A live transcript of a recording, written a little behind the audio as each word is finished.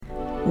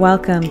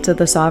Welcome to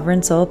the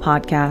Sovereign Soul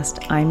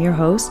Podcast. I'm your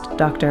host,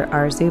 Dr.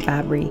 Arzu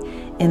Babri.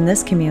 In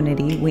this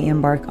community, we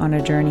embark on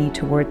a journey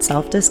towards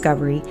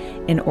self-discovery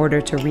in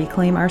order to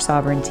reclaim our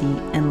sovereignty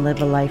and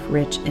live a life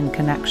rich in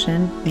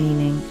connection,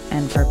 meaning,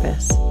 and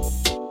purpose.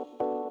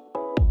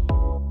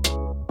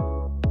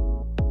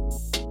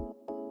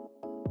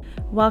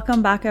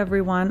 Welcome back,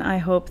 everyone. I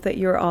hope that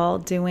you're all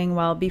doing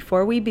well.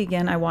 Before we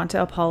begin, I want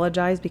to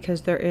apologize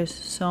because there is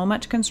so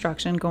much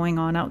construction going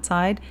on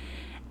outside.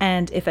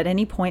 And if at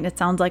any point it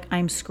sounds like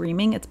I'm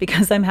screaming, it's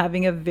because I'm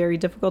having a very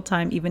difficult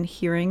time even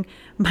hearing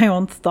my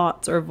own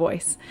thoughts or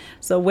voice.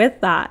 So with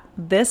that,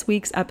 this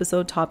week's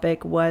episode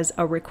topic was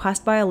a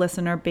request by a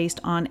listener based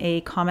on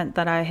a comment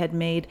that I had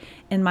made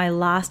in my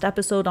last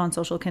episode on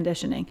social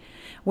conditioning,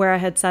 where I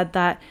had said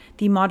that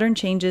the modern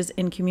changes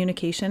in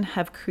communication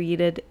have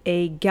created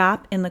a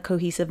gap in the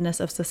cohesiveness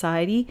of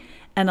society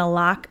and a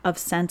lack of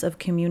sense of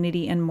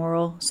community and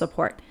moral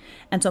support.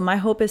 And so my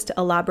hope is to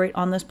elaborate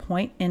on this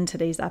point in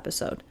today's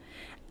episode.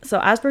 So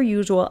as per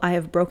usual, I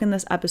have broken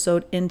this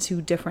episode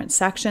into different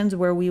sections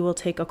where we will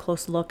take a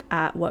close look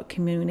at what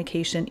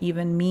communication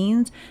even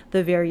means,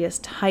 the various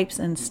types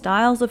and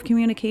styles of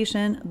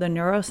communication, the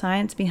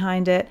neuroscience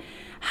behind it,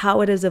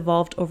 how it has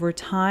evolved over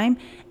time,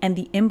 and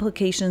the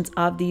implications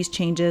of these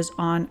changes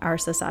on our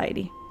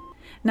society.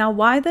 Now,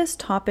 why this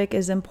topic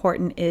is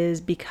important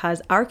is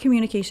because our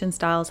communication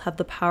styles have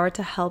the power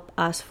to help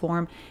us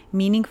form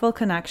meaningful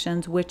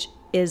connections, which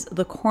is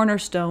the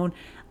cornerstone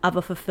of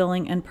a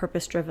fulfilling and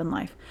purpose-driven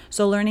life.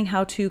 So learning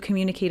how to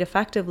communicate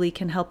effectively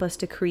can help us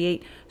to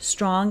create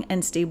strong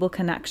and stable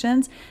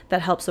connections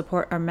that help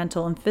support our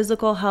mental and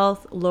physical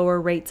health, lower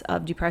rates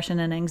of depression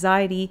and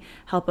anxiety,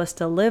 help us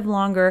to live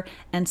longer,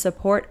 and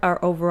support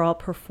our overall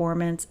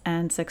performance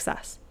and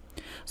success.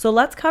 So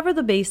let's cover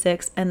the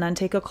basics and then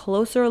take a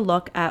closer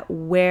look at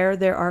where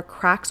there are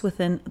cracks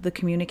within the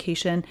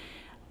communication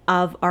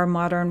of our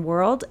modern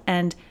world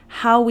and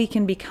how we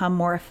can become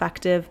more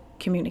effective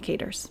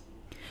communicators.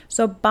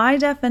 So by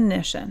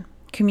definition,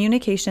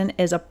 communication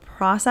is a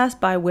process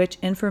by which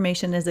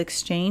information is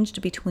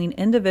exchanged between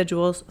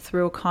individuals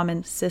through a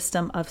common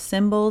system of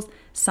symbols,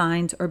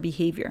 signs, or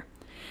behavior.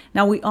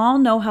 Now, we all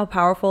know how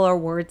powerful our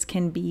words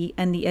can be,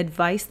 and the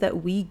advice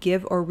that we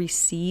give or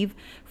receive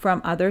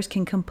from others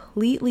can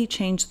completely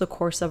change the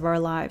course of our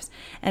lives.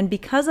 And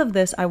because of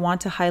this, I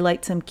want to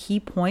highlight some key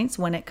points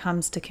when it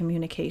comes to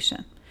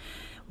communication.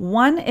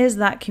 One is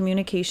that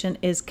communication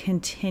is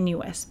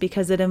continuous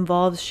because it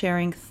involves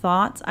sharing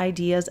thoughts,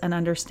 ideas, and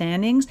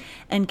understandings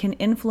and can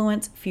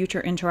influence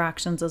future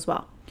interactions as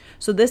well.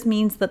 So this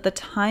means that the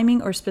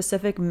timing or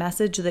specific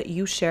message that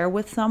you share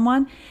with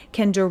someone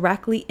can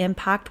directly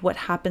impact what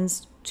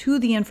happens to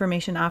the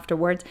information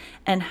afterwards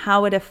and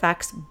how it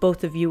affects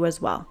both of you as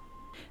well.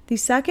 The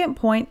second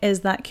point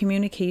is that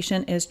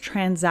communication is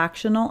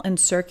transactional and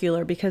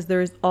circular because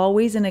there is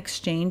always an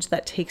exchange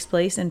that takes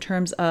place in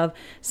terms of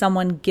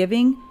someone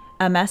giving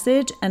a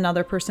message,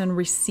 another person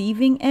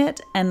receiving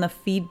it, and the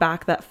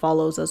feedback that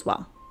follows as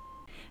well.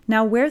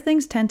 Now, where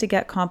things tend to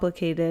get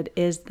complicated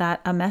is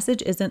that a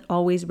message isn't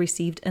always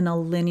received in a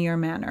linear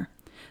manner.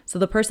 So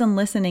the person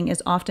listening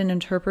is often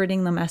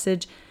interpreting the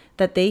message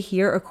that they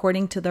hear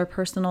according to their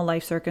personal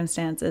life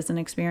circumstances and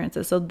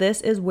experiences. So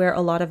this is where a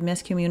lot of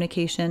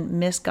miscommunication,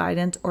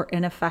 misguidance, or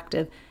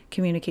ineffective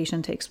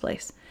communication takes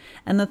place.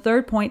 And the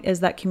third point is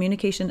that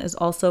communication is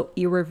also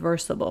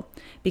irreversible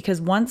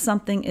because once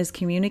something is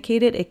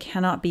communicated, it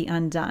cannot be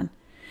undone.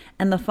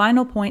 And the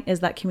final point is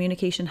that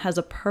communication has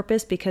a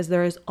purpose because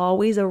there is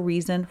always a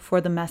reason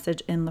for the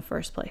message in the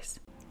first place.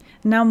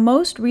 Now,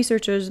 most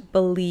researchers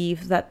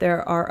believe that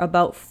there are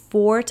about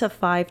 4 to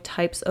 5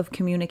 types of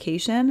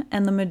communication,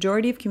 and the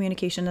majority of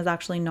communication is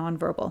actually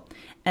nonverbal.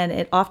 And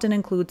it often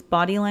includes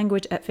body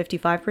language at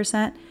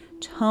 55%,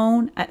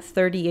 tone at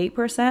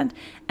 38%,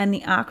 and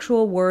the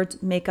actual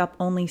words make up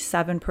only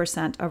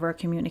 7% of our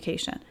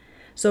communication.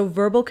 So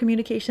verbal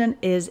communication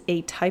is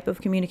a type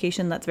of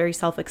communication that's very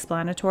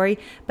self-explanatory,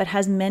 but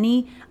has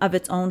many of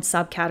its own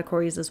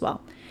subcategories as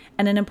well.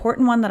 And an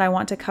important one that I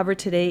want to cover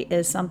today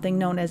is something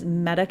known as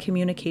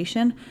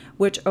meta-communication,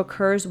 which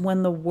occurs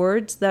when the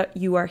words that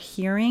you are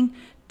hearing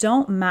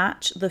don't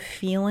match the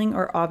feeling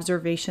or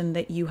observation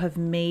that you have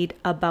made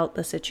about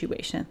the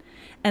situation.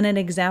 And an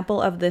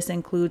example of this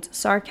includes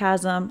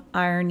sarcasm,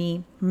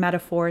 irony,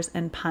 metaphors,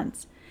 and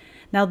puns.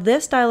 Now,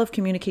 this style of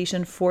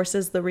communication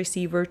forces the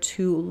receiver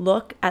to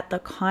look at the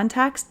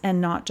context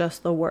and not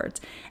just the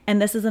words.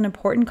 And this is an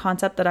important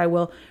concept that I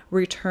will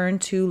return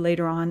to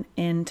later on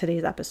in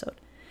today's episode.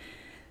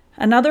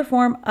 Another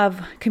form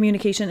of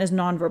communication is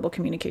nonverbal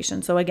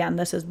communication. So again,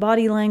 this is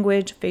body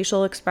language,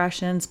 facial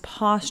expressions,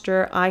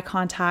 posture, eye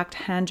contact,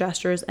 hand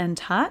gestures, and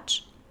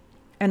touch.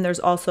 And there's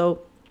also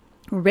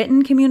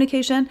written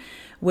communication,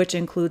 which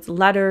includes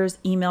letters,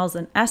 emails,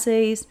 and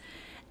essays.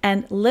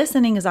 And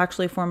listening is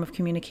actually a form of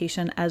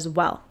communication as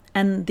well.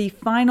 And the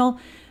final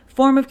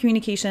form of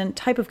communication,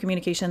 type of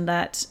communication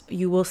that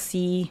you will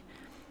see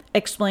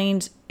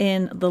explained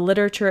in the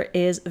literature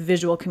is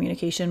visual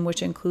communication,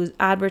 which includes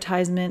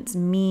advertisements,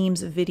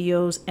 memes,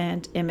 videos,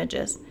 and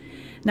images.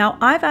 Now,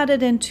 I've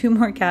added in 2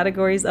 more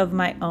categories of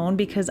my own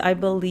because I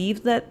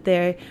believe that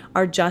they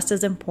are just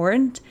as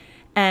important.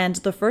 And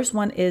the first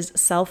one is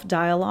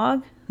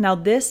self-dialogue. Now,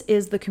 this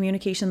is the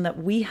communication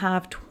that we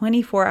have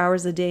 24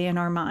 hours a day in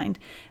our mind,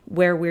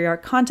 where we are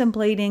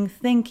contemplating,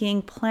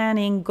 thinking,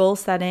 planning, goal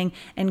setting,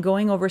 and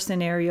going over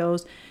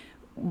scenarios,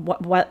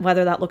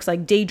 whether that looks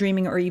like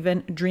daydreaming or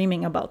even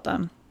dreaming about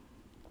them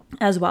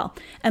as well.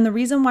 And the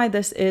reason why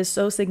this is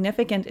so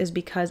significant is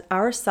because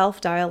our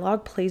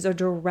self-dialogue plays a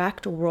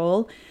direct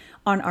role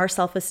on our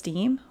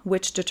self-esteem,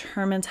 which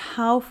determines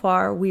how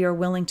far we are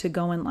willing to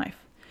go in life.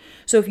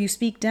 So if you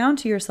speak down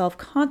to yourself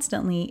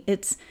constantly,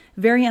 it's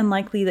very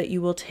unlikely that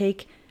you will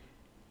take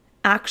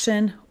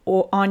action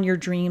on your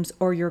dreams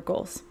or your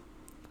goals.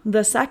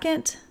 The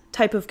second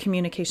type of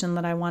communication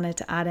that I wanted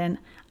to add in,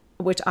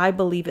 which I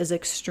believe is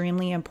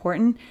extremely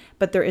important,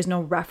 but there is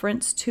no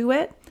reference to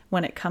it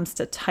when it comes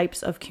to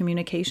types of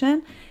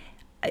communication,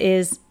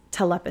 is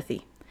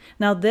telepathy.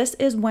 Now, this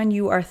is when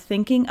you are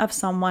thinking of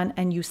someone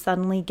and you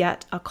suddenly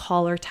get a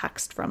call or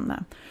text from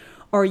them,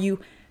 or you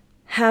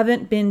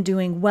haven't been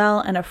doing well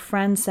and a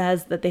friend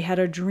says that they had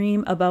a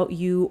dream about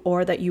you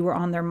or that you were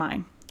on their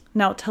mind.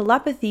 Now,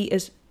 telepathy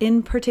is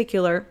in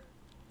particular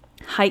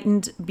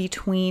heightened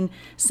between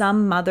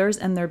some mothers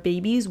and their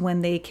babies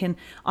when they can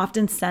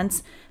often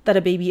sense that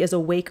a baby is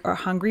awake or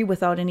hungry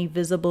without any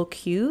visible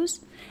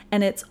cues.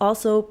 And it's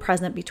also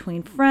present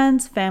between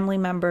friends, family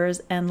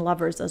members, and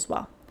lovers as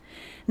well.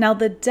 Now,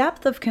 the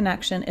depth of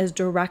connection is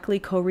directly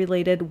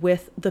correlated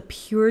with the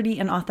purity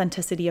and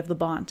authenticity of the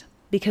bond,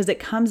 because it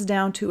comes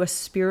down to a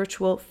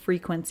spiritual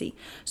frequency.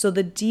 So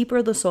the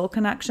deeper the soul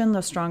connection,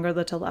 the stronger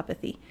the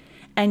telepathy.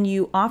 And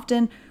you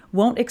often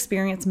won't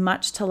experience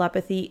much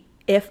telepathy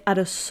if at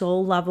a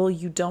soul level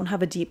you don't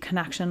have a deep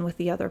connection with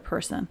the other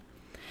person.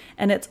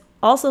 And it's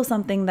also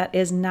something that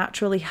is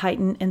naturally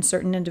heightened in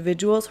certain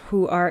individuals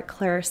who are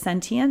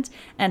clairsentient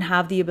and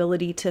have the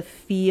ability to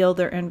feel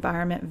their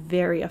environment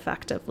very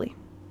effectively.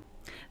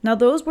 Now,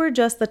 those were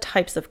just the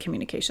types of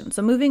communication.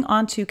 So moving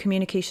on to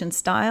communication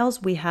styles,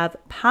 we have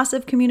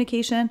passive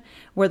communication,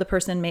 where the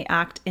person may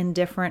act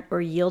indifferent or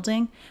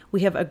yielding.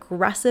 We have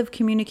aggressive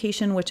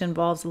communication, which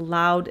involves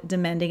loud,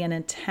 demanding, and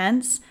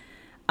intense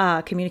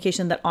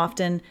communication that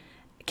often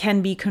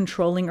can be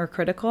controlling or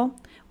critical.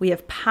 We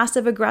have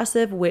passive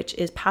aggressive, which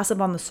is passive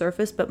on the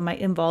surface, but might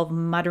involve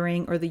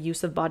muttering or the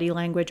use of body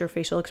language or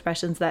facial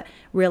expressions that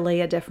relay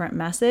a different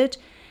message.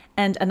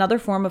 And another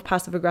form of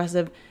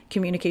passive-aggressive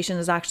communication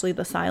is actually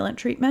the silent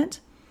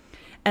treatment.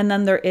 And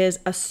then there is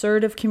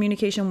assertive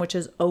communication, which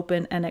is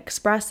open and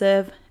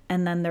expressive.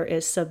 And then there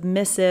is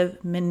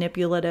submissive,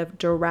 manipulative,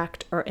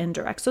 direct, or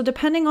indirect. So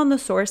depending on the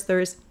source,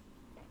 there's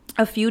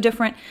a few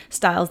different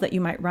styles that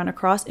you might run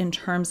across in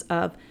terms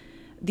of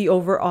the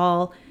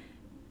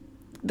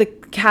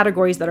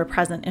categories that are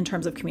present in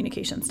terms of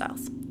communication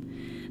styles.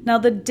 Now,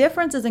 the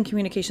differences in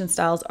communication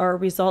styles are a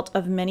result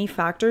of many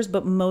factors,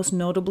 but most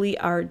notably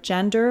are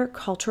gender,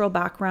 cultural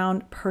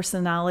background,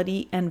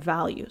 personality, and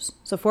values.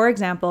 So, for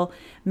example,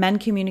 men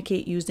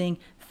communicate using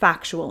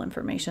factual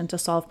information to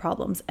solve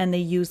problems, and they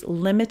use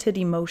limited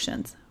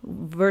emotions,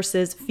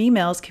 versus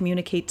females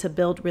communicate to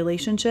build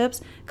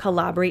relationships,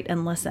 collaborate,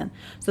 and listen.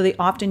 So they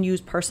often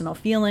use personal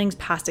feelings,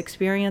 past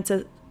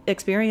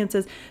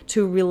experiences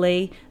to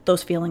relay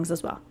those feelings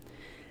as well.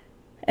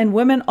 And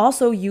women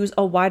also use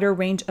a wider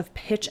range of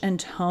pitch and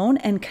tone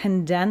and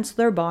condense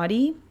their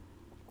body,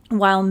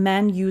 while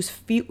men use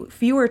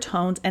fewer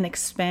tones and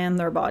expand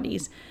their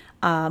bodies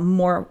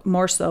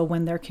more so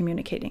when they're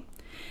communicating.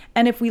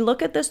 And if we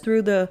look at this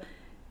through the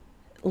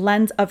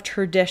lens of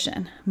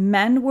tradition,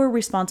 men were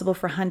responsible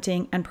for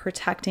hunting and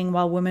protecting,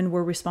 while women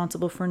were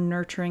responsible for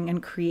nurturing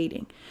and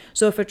creating.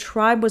 So if a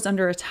tribe was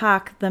under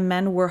attack, the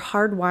men were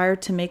hardwired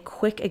to make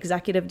quick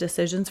executive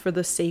decisions for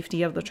the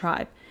safety of the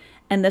tribe.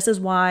 And this is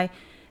why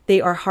they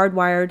are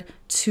hardwired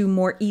to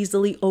more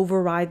easily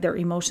override their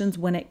emotions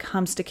when it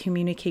comes to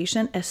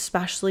communication,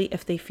 especially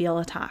if they feel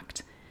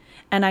attacked.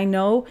 And I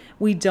know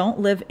we don't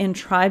live in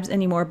tribes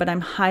anymore, but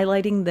I'm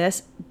highlighting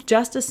this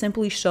just to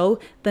simply show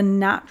the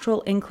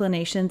natural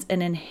inclinations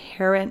and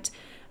inherent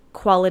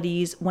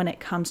qualities when it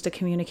comes to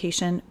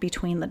communication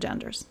between the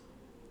genders.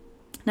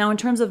 Now, in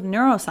terms of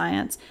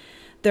neuroscience,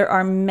 there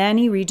are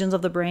many regions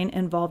of the brain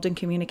involved in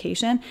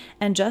communication.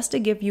 And just to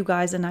give you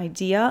guys an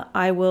idea,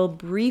 I will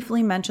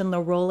briefly mention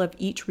the role of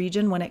each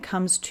region when it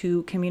comes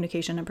to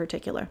communication in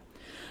particular.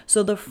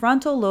 So the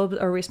frontal lobes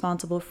are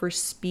responsible for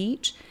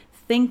speech,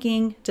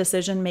 thinking,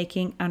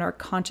 decision-making, and our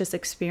conscious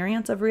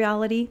experience of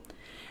reality.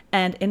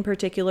 And in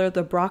particular,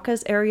 the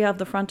Broca's area of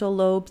the frontal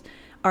lobes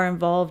are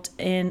involved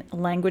in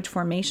language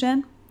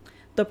formation.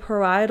 The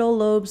parietal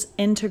lobes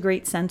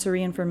integrate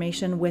sensory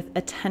information with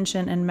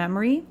attention and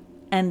memory.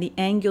 And the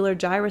angular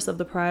gyrus of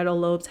the parietal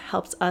lobes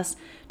helps us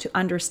to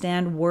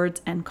understand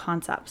words and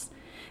concepts.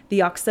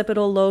 The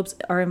occipital lobes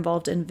are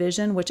involved in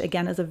vision, which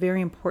again is a very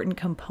important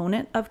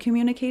component of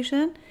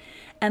communication.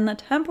 And the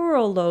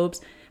temporal lobes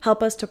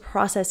help us to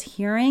process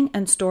hearing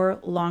and store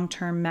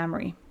long-term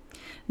memory.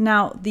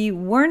 Now, the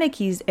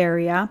Wernicke's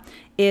area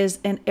is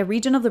a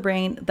region of the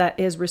brain that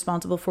is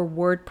responsible for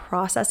word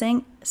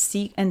processing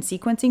and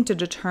sequencing to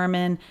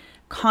determine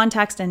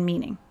context and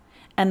meaning.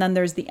 And then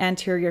there's the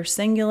anterior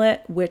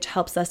cingulate, which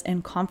helps us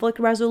in conflict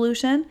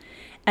resolution.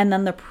 And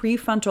then the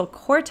prefrontal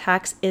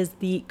cortex is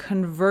the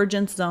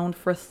convergence zone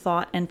for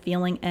thought and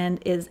feeling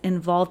and is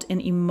involved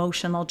in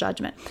emotional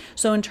judgment.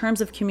 So in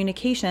terms of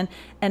communication,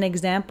 an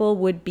example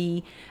would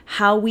be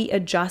how we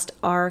adjust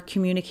our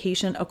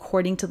communication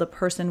according to the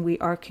person we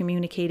are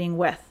communicating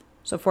with.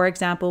 So for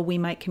example, we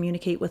might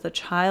communicate with a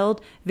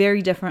child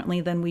very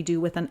differently than we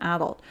do with an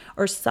adult.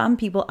 Or some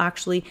people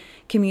actually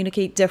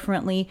communicate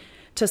differently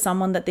to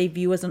someone that they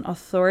view as an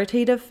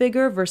authoritative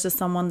figure versus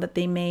someone that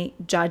they may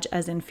judge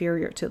as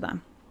inferior to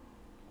them.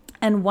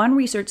 And one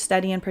research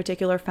study in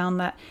particular found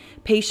that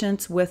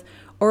patients with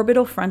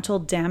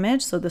orbitofrontal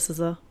damage, so this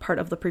is a part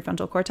of the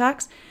prefrontal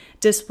cortex,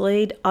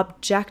 displayed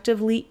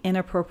objectively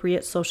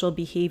inappropriate social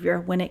behavior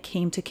when it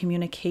came to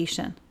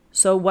communication.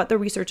 So what the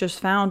researchers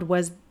found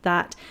was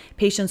that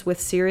patients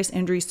with serious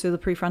injuries to the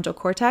prefrontal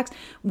cortex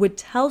would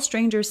tell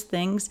strangers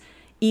things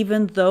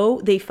even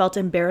though they felt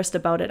embarrassed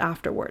about it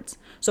afterwards.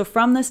 So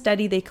from the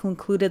study, they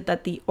concluded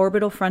that the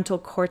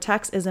orbitofrontal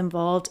cortex is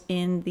involved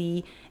in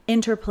the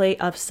interplay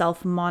of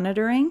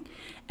self-monitoring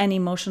and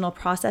emotional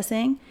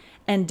processing,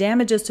 and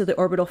damages to the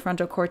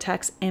orbitofrontal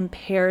cortex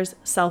impairs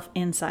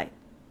self-insight.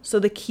 So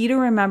the key to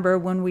remember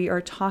when we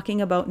are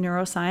talking about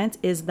neuroscience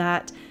is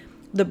that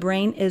the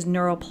brain is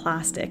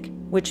neuroplastic,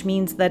 which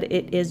means that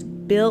it is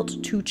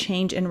built to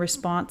change in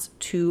response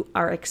to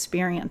our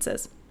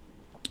experiences.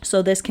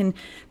 So this can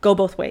go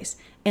both ways,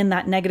 in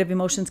that negative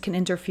emotions can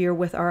interfere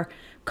with our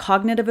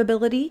cognitive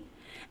ability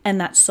and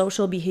that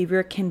social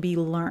behavior can be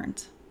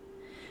learned.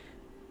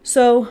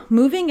 So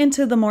moving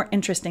into the more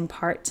interesting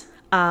part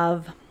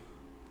of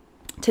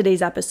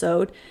today's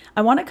episode,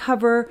 I want to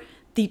cover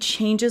the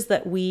changes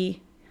that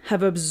we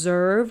have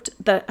observed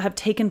that have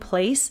taken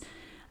place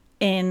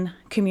in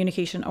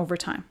communication over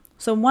time.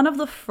 So one of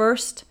the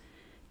first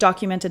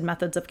documented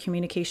methods of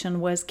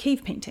communication was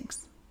cave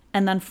paintings.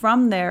 And then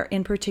from there,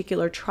 in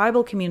particular,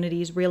 tribal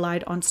communities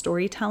relied on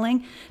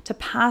storytelling to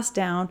pass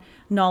down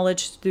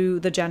knowledge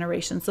through the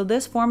generations. So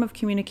this form of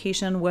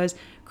communication was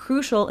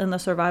crucial in the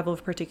survival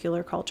of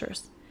particular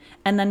cultures.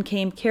 And then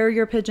came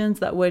carrier pigeons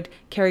that would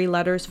carry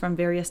letters from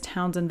various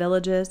towns and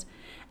villages.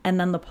 And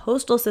then the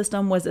postal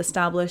system was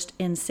established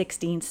in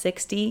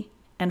 1660.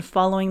 And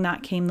following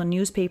that came the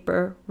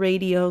newspaper,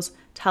 radios,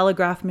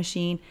 telegraph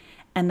machine,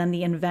 and then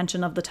the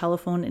invention of the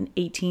telephone in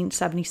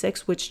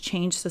 1876, which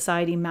changed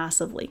society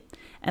massively.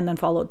 And then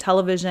followed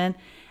television.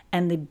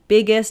 And the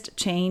biggest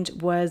change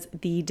was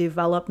the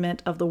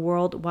development of the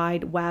World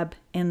Wide Web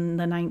in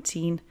the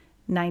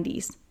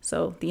 1990s.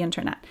 So the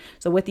internet.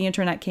 So with the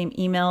internet came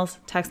emails,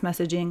 text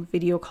messaging,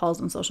 video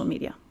calls, and social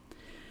media.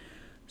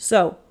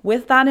 So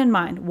with that in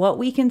mind, what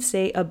we can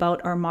say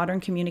about our modern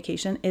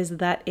communication is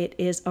that it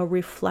is a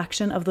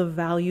reflection of the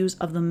values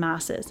of the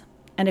masses.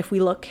 And if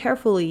we look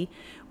carefully,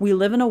 we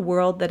live in a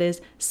world that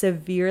is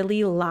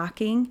severely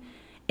lacking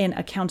in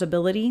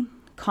accountability,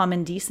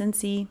 common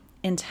decency,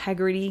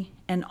 integrity,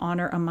 and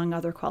honor, among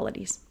other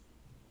qualities.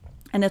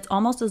 And it's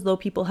almost as though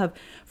people have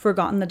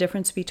forgotten the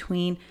difference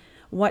between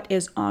what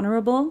is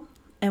honorable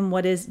and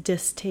what is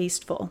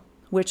distasteful,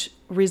 which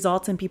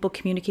results in people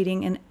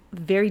communicating in a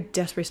very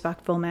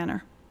disrespectful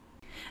manner.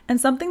 And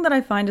something that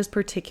I find is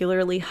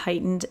particularly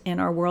heightened in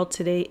our world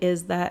today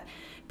is that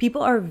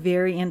people are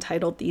very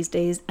entitled these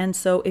days. And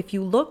so if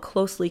you look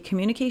closely,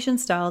 communication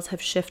styles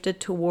have shifted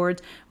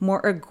towards more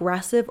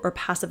aggressive or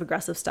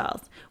passive-aggressive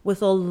styles,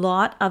 with a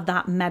lot of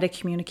that meta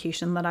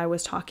communication that I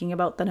was talking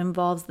about that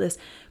involves this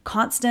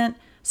constant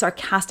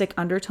sarcastic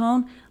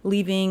undertone,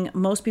 leaving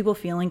most people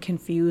feeling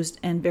confused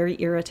and very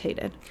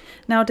irritated.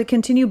 Now, to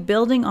continue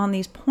building on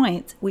these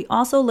points, we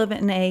also live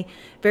in a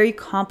very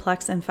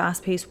complex and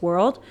fast-paced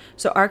world.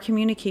 So our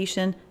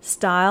communication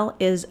style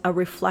is a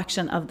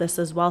reflection of this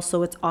as well.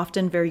 So it's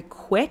often very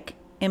quick,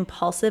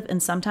 impulsive,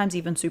 and sometimes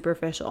even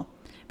superficial,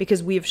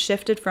 because we've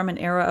shifted from an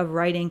era of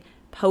writing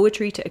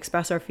poetry to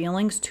express our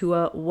feelings to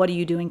a "what are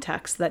you doing"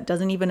 text that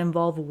doesn't even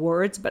involve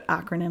words but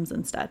acronyms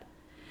instead.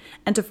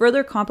 And to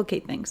further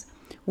complicate things,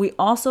 we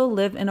also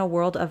live in a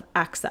world of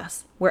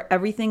excess, where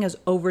everything is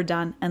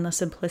overdone and the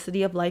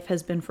simplicity of life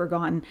has been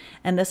forgotten.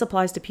 And this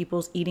applies to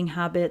people's eating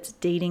habits,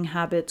 dating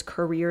habits,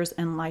 careers,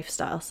 and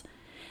lifestyles.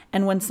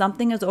 And when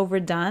something is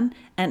overdone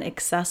and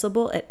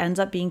accessible, it ends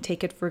up being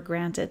taken for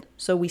granted.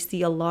 So we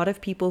see a lot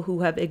of people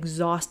who have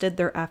exhausted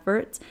their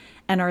efforts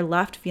and are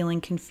left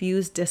feeling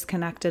confused,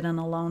 disconnected, and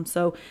alone.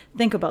 So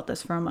think about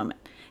this for a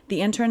moment.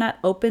 The internet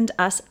opened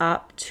us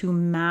up to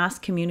mass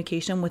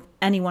communication with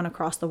anyone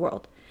across the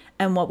world.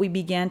 And what we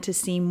began to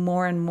see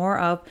more and more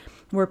of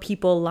were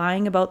people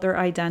lying about their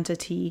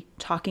identity,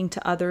 talking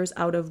to others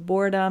out of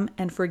boredom,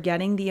 and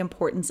forgetting the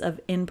importance of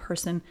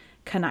in-person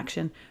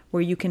connection,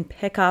 where you can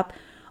pick up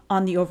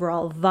on the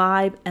overall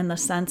vibe and the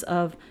sense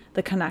of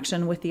the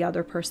connection with the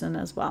other person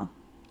as well.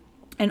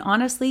 And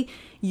honestly,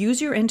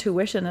 use your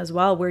intuition as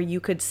well, where you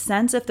could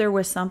sense if there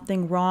was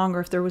something wrong or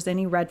if there was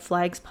any red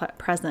flags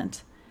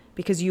present,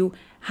 because you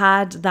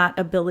had that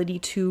ability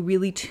to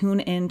really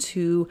tune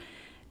into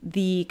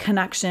the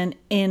connection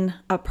in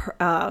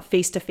a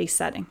face-to-face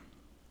setting.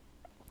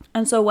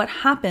 And so what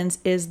happens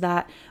is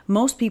that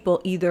most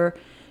people either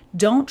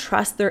don't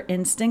trust their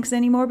instincts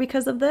anymore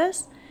because of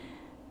this,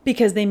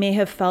 because they may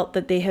have felt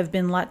that they have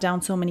been let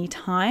down so many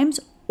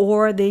times,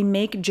 or they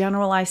make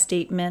generalized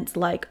statements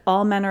like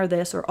all men are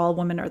this or all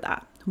women are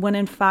that, when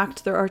in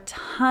fact there are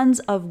tons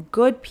of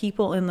good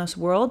people in this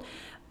world,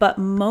 but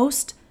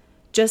most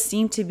just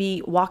seem to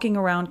be walking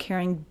around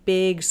carrying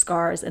big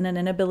scars and an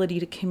inability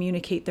to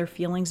communicate their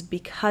feelings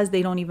because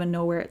they don't even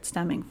know where it's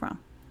stemming from.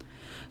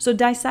 So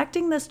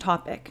dissecting this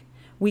topic,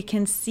 we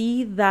can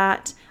see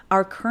that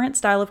our current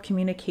style of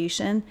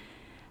communication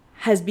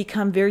has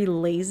become very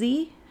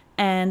lazy,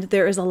 and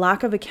there is a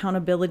lack of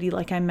accountability,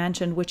 like I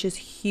mentioned, which is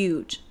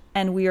huge.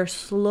 And we are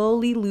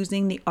slowly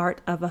losing the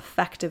art of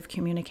effective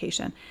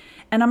communication.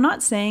 And I'm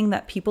not saying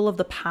that people of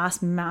the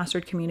past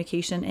mastered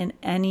communication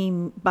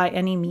by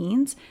any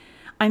means.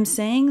 I'm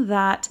saying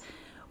that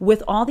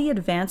with all the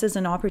advances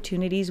and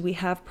opportunities we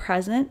have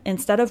present,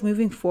 instead of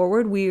moving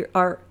forward, we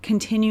are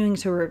continuing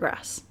to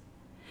regress.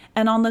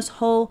 And on this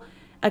whole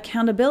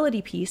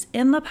accountability piece,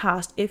 in the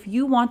past, if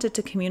you wanted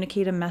to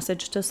communicate a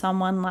message to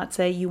someone, let's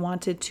say you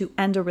wanted to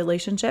end a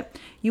relationship,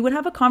 you would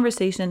have a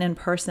conversation in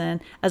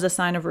person as a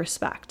sign of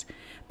respect.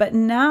 But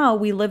now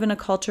we live in a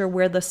culture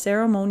where the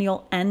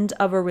ceremonial end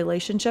of a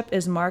relationship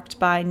is marked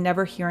by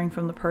never hearing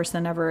from the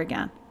person ever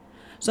again.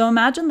 So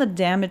imagine the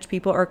damage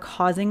people are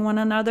causing one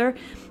another,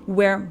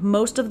 where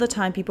most of the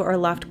time people are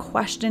left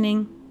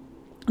questioning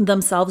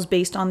themselves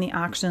based on the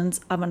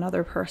actions of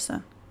another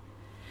person.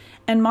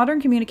 And modern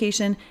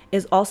communication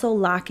is also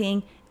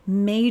lacking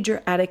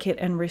major etiquette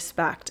and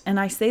respect. And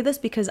I say this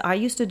because I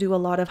used to do a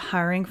lot of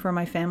hiring for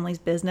my family's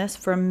business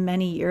for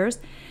many years.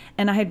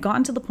 And I had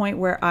gotten to the point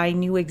where I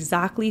knew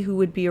exactly who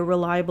would be a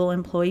reliable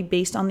employee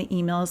based on the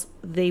emails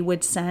they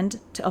would send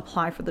to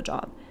apply for the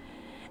job.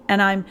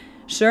 And I'm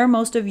sure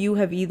most of you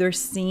have either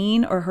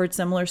seen or heard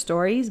similar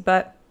stories,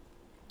 but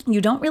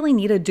you don't really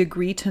need a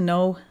degree to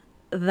know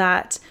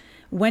that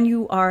when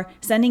you are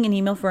sending an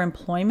email for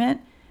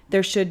employment,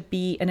 there should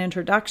be an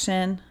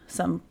introduction,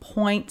 some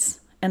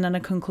points, and then a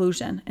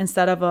conclusion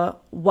instead of a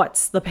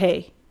what's the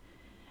pay.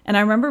 And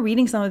I remember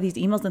reading some of these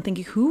emails and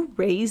thinking, who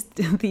raised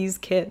these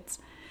kids?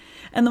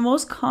 And the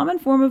most common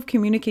form of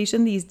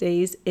communication these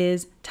days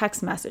is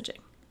text messaging.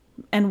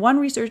 And one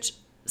research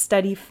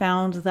study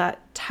found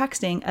that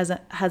texting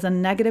has a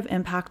negative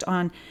impact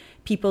on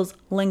people's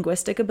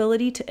linguistic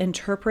ability to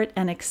interpret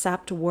and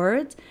accept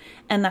words,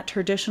 and that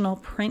traditional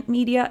print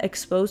media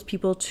expose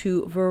people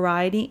to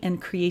variety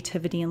and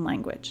creativity in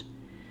language.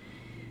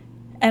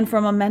 And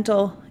from a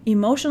mental,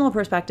 emotional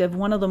perspective,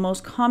 one of the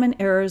most common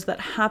errors that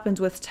happens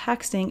with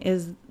texting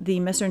is the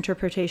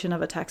misinterpretation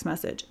of a text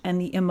message and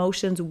the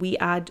emotions we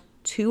add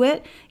to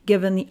it,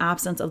 given the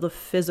absence of the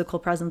physical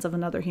presence of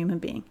another human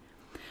being.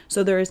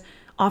 So there is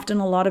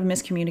often a lot of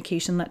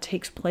miscommunication that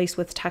takes place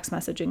with text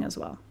messaging as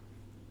well.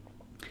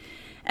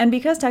 And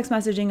because text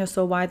messaging is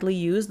so widely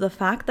used, the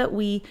fact that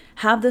we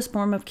have this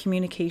form of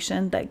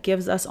communication that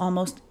gives us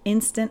almost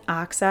instant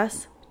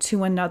access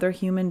to another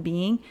human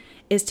being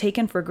is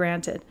taken for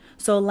granted.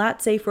 So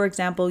let's say, for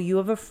example, you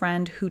have a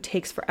friend who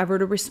takes forever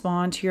to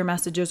respond to your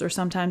messages or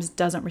sometimes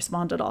doesn't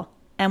respond at all.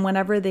 And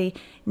whenever they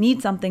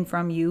need something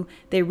from you,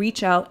 they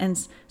reach out,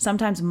 and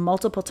sometimes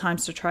multiple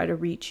times to try to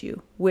reach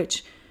you,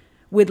 which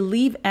would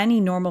leave any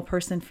normal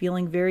person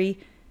feeling very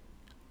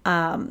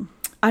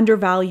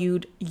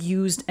undervalued,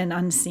 used, and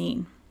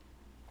unseen.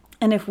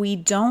 And if we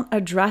don't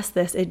address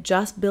this, it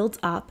just builds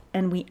up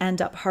and we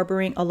end up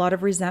harboring a lot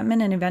of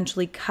resentment and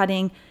eventually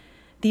cutting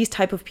these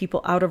type of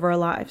people out of our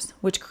lives,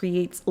 which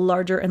creates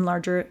larger and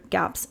larger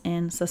gaps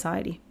in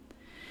society.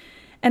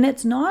 And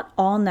it's not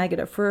all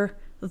negative. For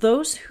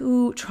those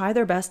who try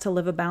their best to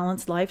live a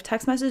balanced life,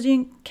 text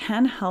messaging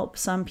can help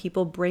some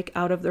people break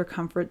out of their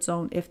comfort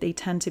zone if they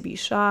tend to be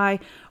shy,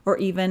 or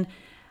even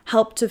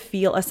help to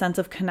feel a sense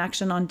of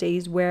connection on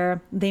days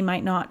where they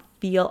might not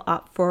feel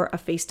up for a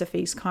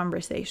face-to-face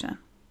conversation.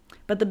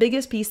 But the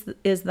biggest piece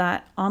is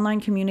that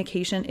online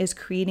communication is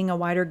creating a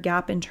wider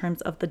gap in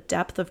terms of the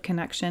depth of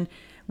connection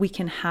we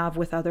can have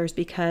with others,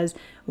 because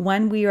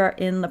when we are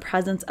in the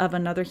presence of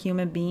another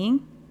human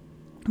being,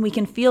 we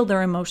can feel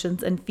their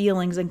emotions and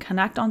feelings and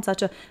connect on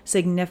such a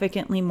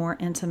significantly more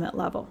intimate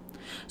level.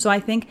 So I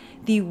think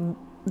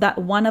that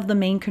one of the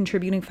main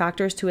contributing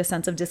factors to a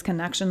sense of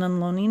disconnection and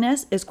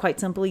loneliness is quite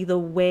simply the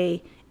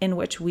way in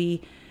which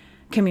we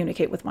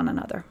communicate with one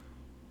another.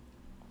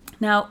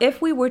 Now,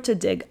 if we were to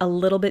dig a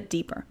little bit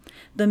deeper,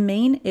 the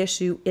main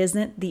issue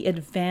isn't the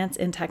advance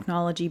in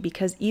technology,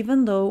 because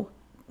even though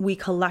we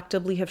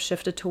collectively have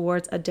shifted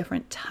towards a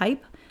different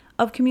type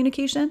of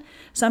communication,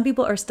 some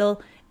people are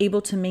still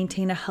able to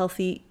maintain a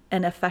healthy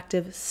and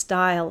effective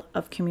style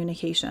of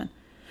communication.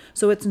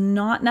 So it's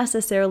not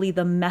necessarily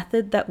the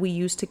method that we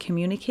use to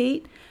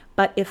communicate,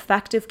 But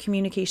effective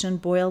communication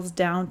boils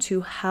down to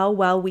how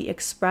well we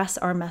express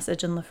our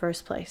message in the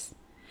first place.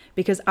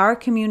 Because our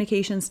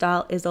communication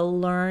style is a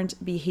learned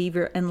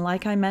behavior. And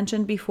like I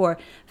mentioned before,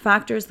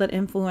 factors that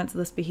influence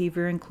this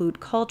behavior include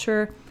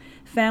culture,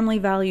 family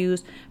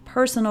values,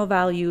 personal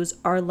values,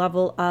 our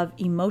level of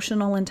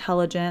emotional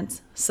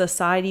intelligence,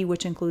 society,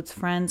 which includes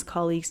friends,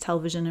 colleagues,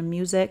 television, and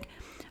music,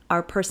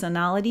 our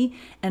personality,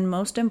 and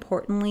most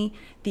importantly,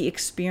 the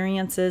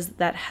experiences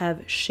that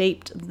have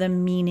shaped the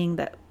meaning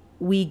that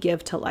we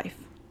give to life.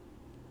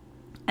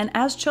 And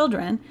as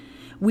children,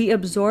 we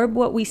absorb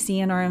what we see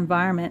in our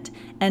environment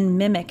and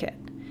mimic it.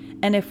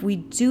 And if we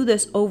do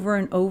this over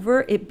and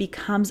over, it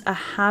becomes a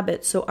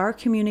habit. So our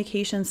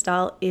communication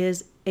style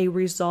is a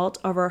result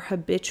of our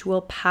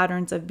habitual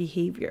patterns of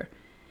behavior.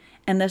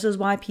 And this is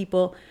why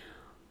people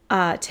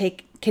can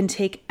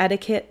take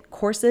etiquette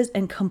courses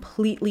and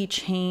completely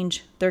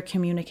change their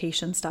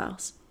communication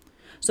styles.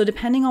 So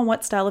depending on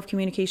what style of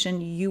communication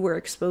you were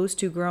exposed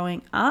to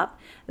growing up,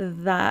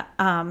 that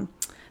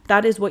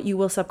is what you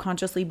will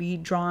subconsciously be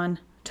drawn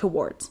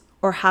towards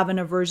or have an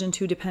aversion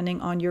to,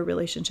 depending on your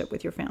relationship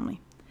with your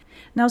family.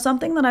 Now,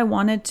 something that I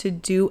wanted to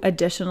do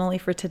additionally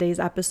for today's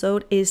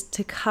episode is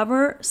to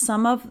cover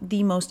some of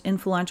the most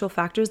influential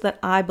factors that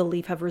I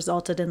believe have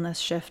resulted in this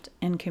shift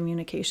in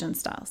communication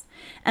styles.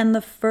 And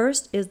the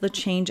first is the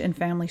change in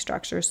family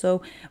structure.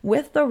 So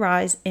with the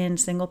rise in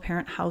single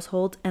parent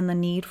households and the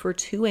need for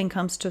two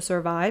incomes to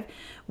survive,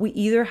 we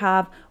either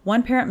have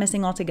one parent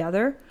missing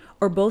altogether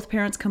or both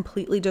parents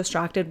completely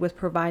distracted with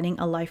providing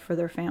a life for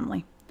their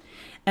family.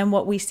 And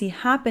what we see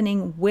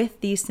happening with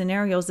these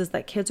scenarios is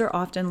that kids are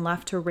often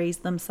left to raise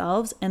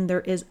themselves, and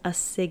there is a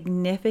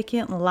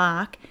significant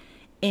lack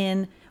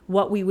in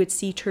what we would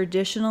see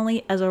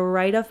traditionally as a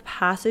rite of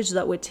passage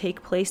that would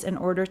take place in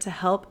order to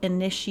help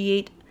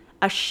initiate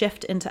a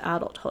shift into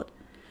adulthood.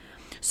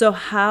 So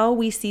how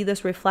we see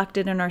this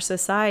reflected in our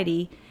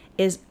society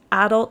is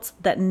adults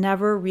that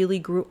never really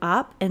grew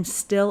up and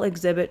still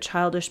exhibit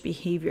childish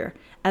behavior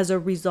as a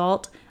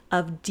result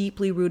of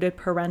deeply rooted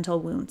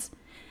parental wounds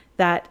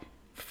that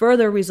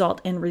further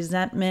result in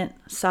resentment,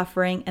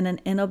 suffering, and an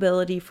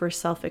inability for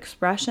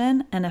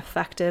self-expression and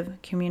effective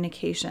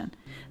communication.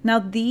 Now,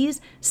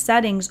 these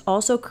settings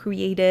also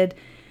created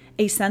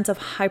a sense of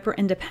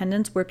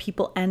hyper-independence where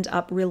people end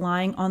up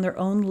relying on their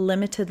own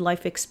limited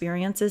life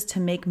experiences to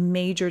make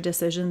major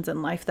decisions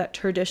in life that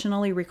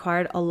traditionally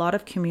required a lot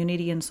of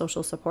community and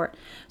social support.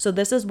 So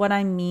this is what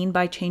I mean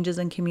by changes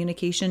in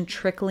communication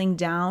trickling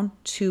down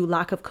to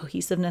lack of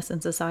cohesiveness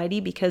in society,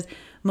 because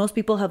most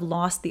people have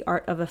lost the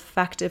art of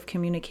effective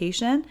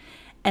communication.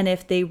 And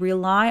if they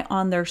rely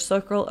on their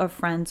circle of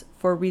friends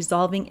for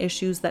resolving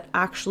issues that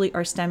actually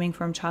are stemming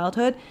from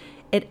childhood,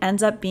 it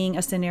ends up being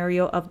a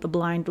scenario of the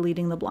blind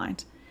leading the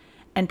blind.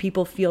 And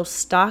people feel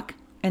stuck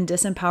and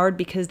disempowered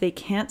because they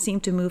can't seem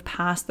to move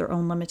past their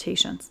own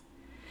limitations.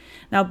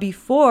 Now,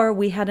 before,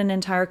 we had an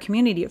entire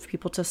community of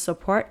people to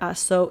support us.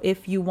 So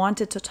if you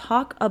wanted to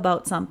talk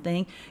about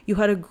something, you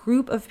had a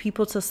group of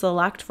people to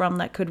select from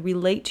that could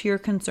relate to your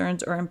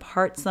concerns or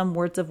impart some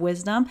words of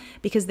wisdom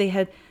because they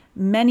had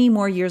many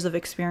more years of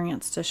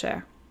experience to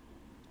share.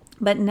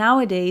 But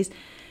nowadays,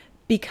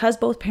 because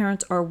both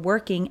parents are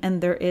working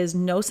and there is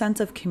no sense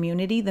of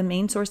community, the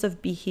main source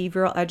of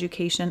behavioral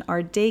education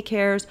are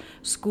daycares,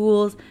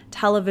 schools,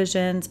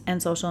 televisions,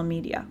 and social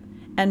media.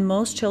 And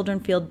most children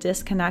feel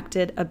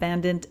disconnected,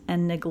 abandoned,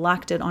 and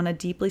neglected on a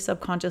deeply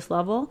subconscious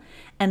level.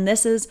 And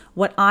this is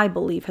what I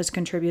believe has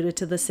contributed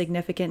to the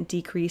significant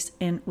decrease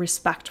in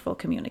respectful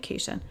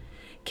communication.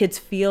 Kids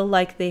feel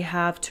like they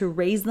have to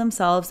raise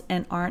themselves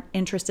and aren't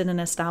interested in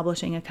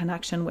establishing a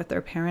connection with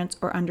their parents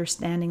or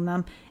understanding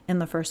them in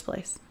the first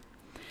place.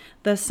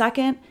 The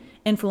second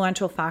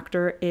influential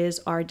factor is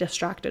our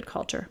distracted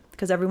culture,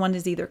 because everyone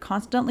is either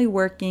constantly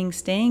working,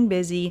 staying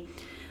busy,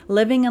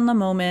 living in the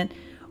moment,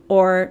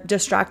 or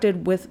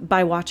distracted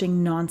by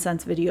watching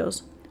nonsense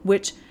videos,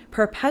 which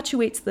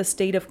perpetuates the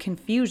state of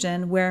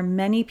confusion where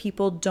many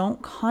people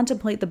don't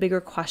contemplate the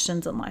bigger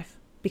questions in life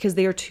because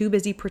they are too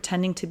busy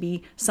pretending to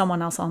be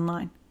someone else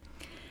online.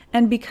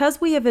 And because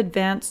we have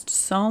advanced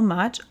so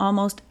much,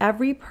 almost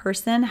every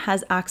person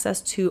has access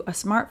to a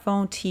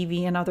smartphone,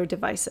 TV, and other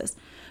devices.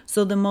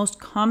 So the most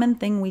common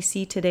thing we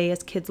see today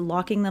is kids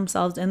locking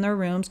themselves in their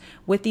rooms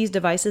with these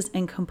devices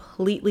and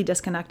completely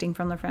disconnecting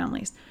from their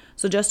families.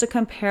 So just to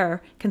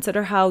compare,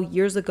 consider how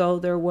years ago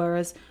there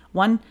was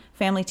one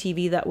family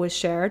TV that was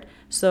shared.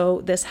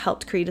 So this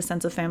helped create a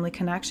sense of family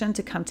connection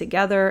to come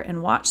together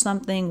and watch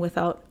something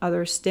without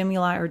other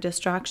stimuli or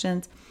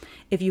distractions.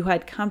 If you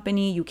had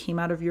company, you came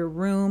out of your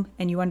room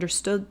and you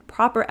understood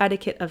proper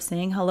etiquette of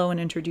saying hello and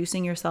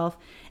introducing yourself,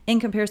 in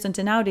comparison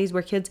to nowadays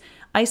where kids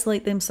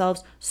isolate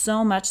themselves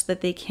so much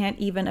that they can't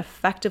even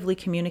effectively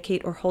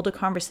communicate or hold a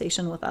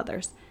conversation with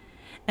others.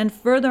 And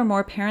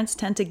furthermore, parents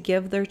tend to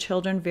give their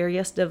children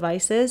various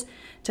devices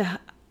to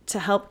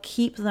help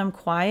keep them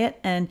quiet,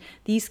 and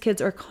these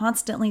kids are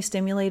constantly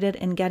stimulated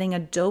and getting a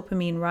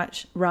dopamine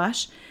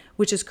rush,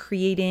 which is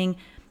creating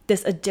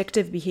this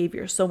addictive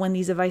behavior. So when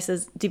these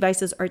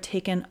devices are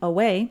taken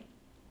away,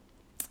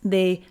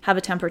 they have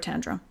a temper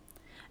tantrum.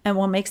 And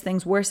what makes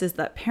things worse is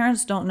that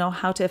parents don't know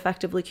how to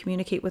effectively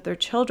communicate with their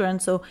children.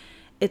 So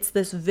it's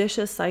this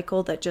vicious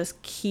cycle that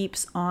just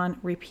keeps on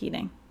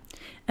repeating.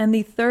 And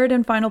the third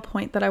and final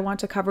point that I want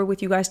to cover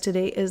with you guys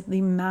today is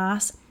the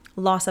mass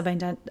loss of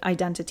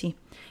identity.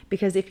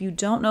 Because if you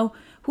don't know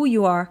who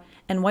you are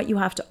and what you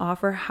have to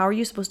offer, how are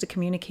you supposed to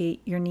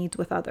communicate your needs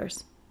with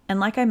others? And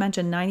like I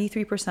mentioned,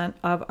 93%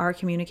 of our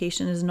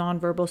communication is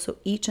nonverbal. So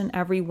each and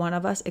every one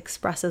of us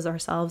expresses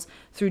ourselves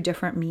through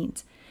different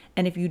means.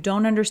 And if you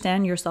don't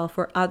understand yourself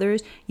or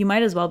others, you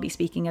might as well be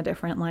speaking a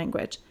different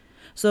language.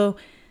 So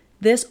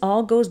this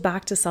all goes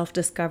back to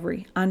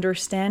self-discovery,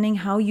 understanding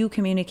how you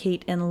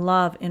communicate in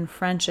love, in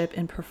friendship,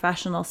 in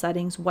professional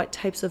settings, what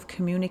types of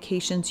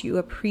communications you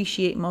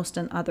appreciate most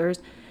in others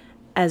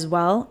as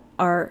well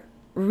are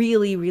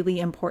really, really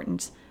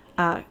important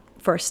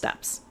first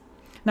steps.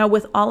 Now,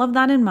 with all of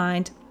that in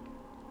mind,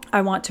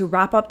 I want to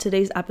wrap up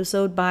today's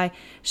episode by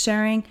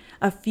sharing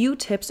a few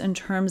tips in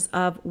terms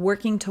of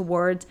working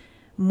towards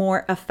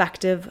more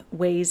effective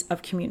ways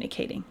of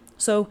communicating.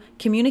 So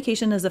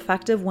communication is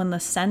effective when the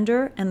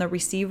sender and the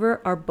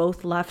receiver are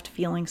both left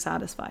feeling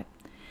satisfied.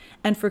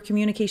 And for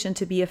communication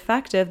to be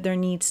effective, there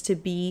needs to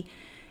be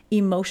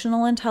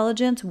emotional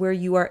intelligence where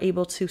you are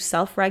able to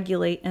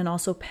self-regulate and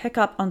also pick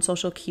up on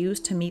social cues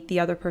to meet the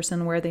other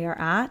person where they are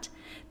at.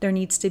 There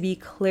needs to be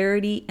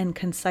clarity and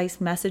concise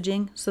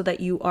messaging so that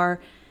you are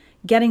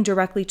getting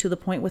directly to the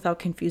point without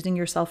confusing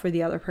yourself or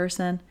the other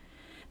person.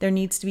 There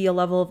needs to be a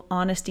level of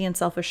honesty and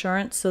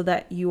self-assurance so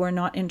that you are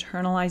not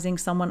internalizing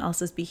someone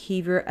else's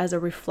behavior as a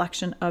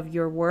reflection of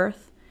your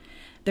worth.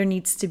 There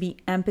needs to be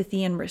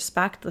empathy and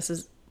respect. This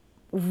is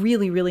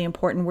really, really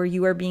important, where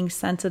you are being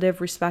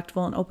sensitive,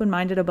 respectful, and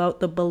open-minded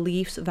about the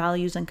beliefs,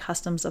 values, and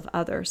customs of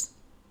others.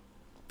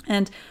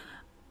 And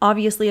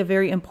obviously, a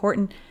very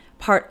important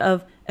part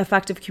of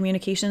effective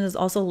communication is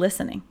also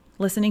listening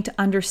to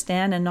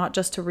understand and not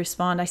just to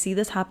respond. I see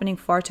this happening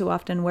far too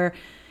often where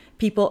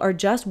people are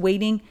just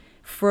waiting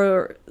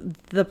for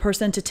the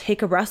person to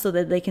take a breath so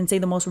that they can say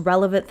the most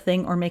relevant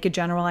thing or make a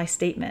generalized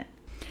statement.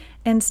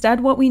 Instead,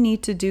 what we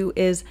need to do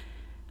is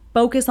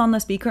focus on the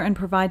speaker and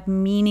provide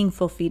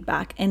meaningful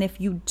feedback. And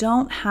if you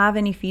don't have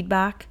any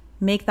feedback,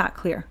 make that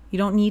clear. You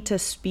don't need to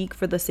speak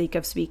for the sake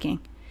of speaking.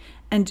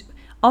 And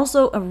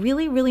also, a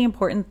really, really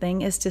important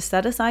thing is to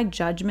set aside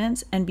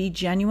judgments and be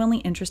genuinely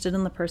interested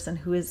in the person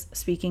who is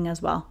speaking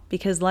as well.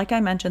 Because like I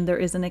mentioned, there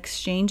is an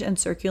exchange and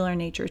circular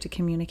nature to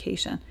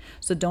communication.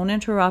 So don't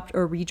interrupt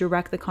or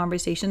redirect the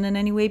conversation in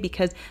any way,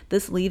 because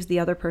this leaves the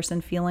other person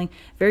feeling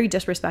very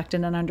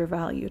disrespected and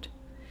undervalued.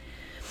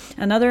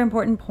 Another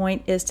important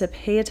point is to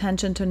pay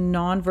attention to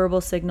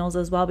nonverbal signals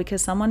as well,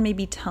 because someone may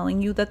be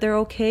telling you that they're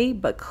okay,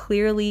 but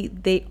clearly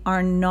they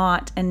are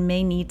not and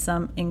may need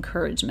some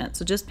encouragement.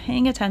 So just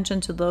paying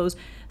attention to those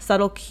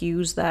subtle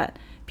cues that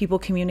people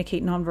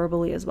communicate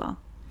nonverbally as well.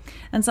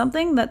 And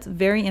something that's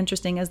very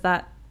interesting is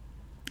that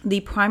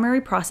the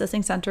primary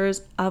processing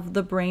centers of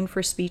the brain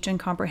for speech and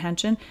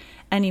comprehension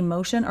and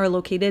emotion are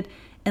located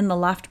in the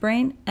left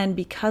brain. And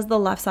because the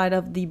left side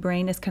of the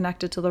brain is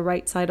connected to the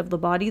right side of the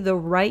body, the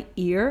right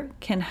ear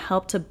can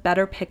help to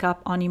better pick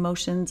up on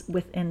emotions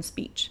within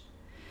speech.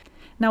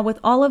 Now, with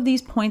all of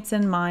these points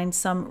in mind,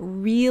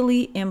 some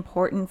really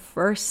important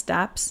first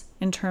steps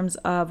in terms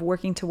of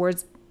working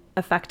towards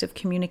effective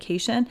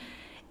communication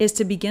is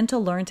to begin to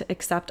learn to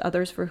accept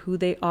others for who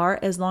they are,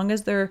 as long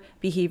as their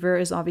behavior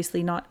is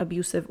obviously not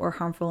abusive or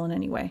harmful in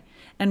any way,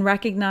 and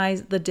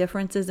recognize the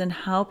differences in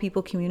how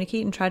people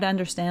communicate and try to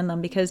understand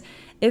them. Because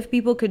if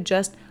people could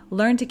just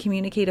learn to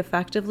communicate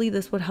effectively,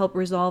 this would help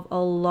resolve a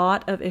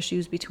lot of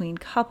issues between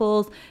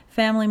couples,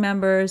 family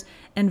members,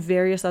 and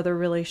various other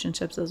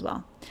relationships as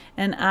well.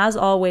 And as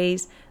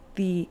always,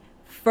 the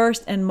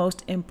first and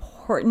most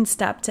important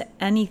step to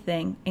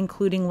anything,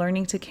 including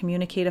learning to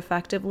communicate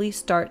effectively,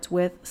 starts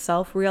with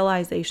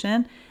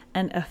self-realization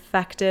and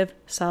effective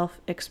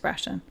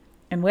self-expression.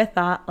 And with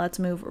that, let's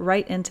move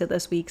right into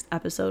this week's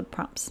episode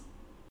prompts.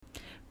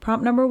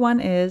 Prompt number 1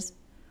 is,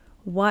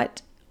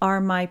 what are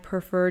my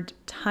preferred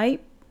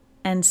type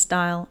and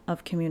style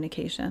of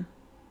communication?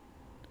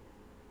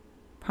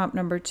 Prompt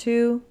number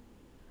 2,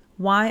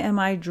 why am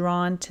I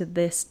drawn to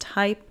this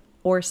type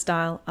or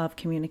style of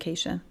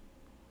communication?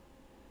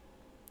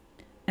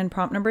 And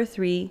prompt number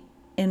 3,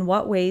 in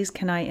what ways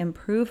can I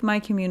improve my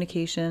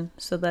communication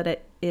so that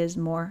it is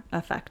more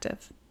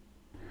effective?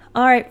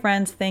 All right,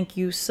 friends, thank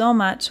you so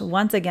much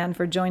once again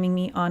for joining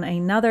me on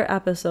another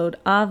episode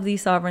of the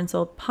Sovereign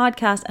Soul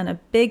podcast, and a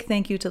big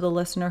thank you to the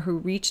listener who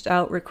reached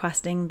out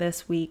requesting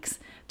this week's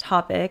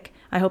topic.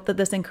 I hope that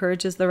this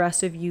encourages the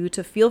rest of you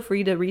to feel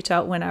free to reach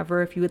out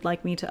whenever if you would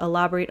like me to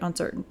elaborate on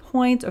certain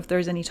points, or if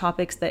there's any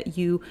topics that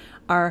you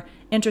are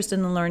interested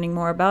in learning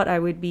more about. I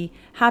would be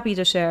happy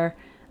to share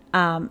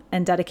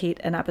and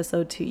dedicate an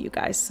episode to you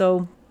guys.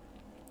 So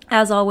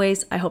as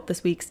always, I hope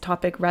this week's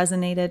topic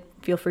resonated.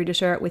 Feel free to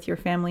share it with your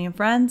family and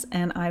friends,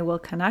 and I will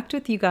connect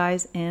with you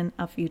guys in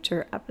a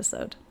future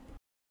episode.